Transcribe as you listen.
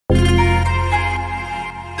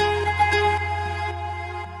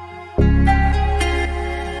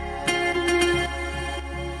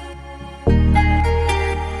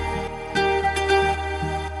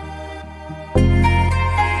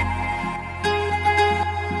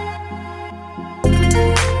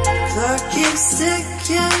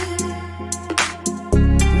ticking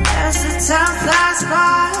as the time flies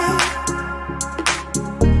by.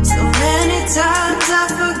 So many times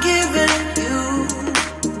I've forgiven you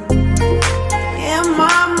in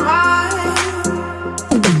my mind.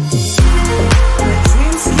 My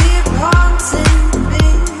dreams keep haunting me.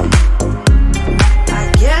 I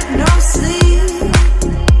get no sleep.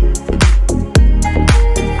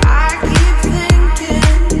 I keep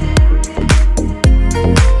thinking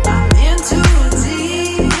I'm in too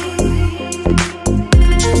deep.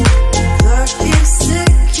 Clock keeps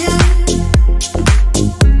ticking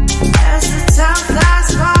as the time flies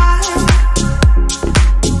by.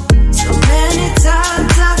 So many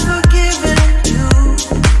times I've forgiven you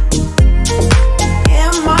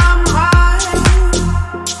in my mind.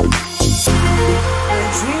 My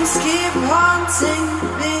dreams keep haunting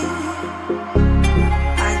me.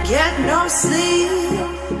 I get no sleep.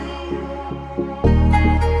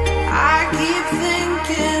 I keep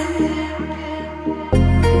thinking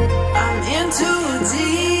I'm in too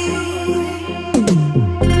deep.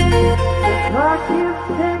 The clock keeps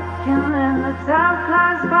ticking and the time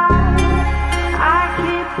flies by. I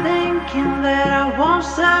keep thinking that I won't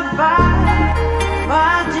survive,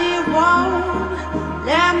 but you won't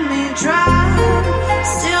let me drive.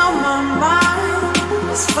 Still my mind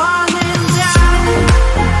is falling down.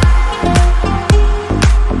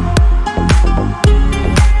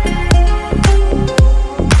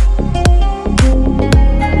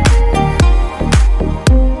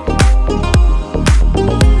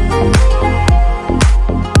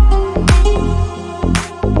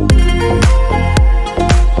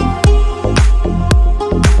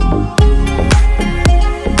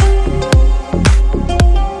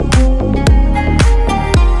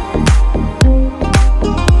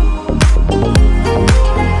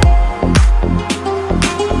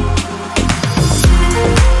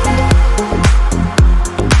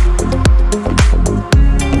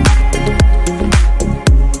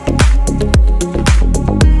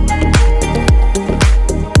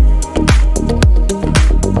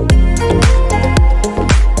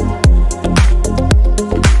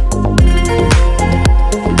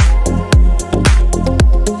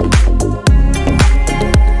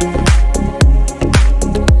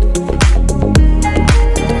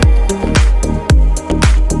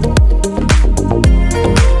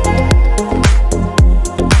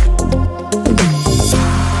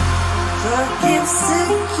 Clock keeps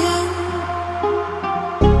ticking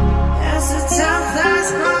as the time flies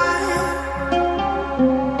by.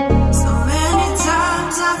 So many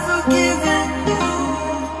times I've forgiven you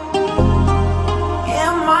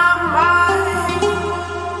in my mind.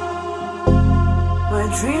 My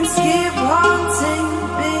dreams keep haunting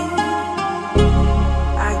me.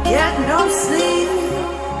 I get no sleep.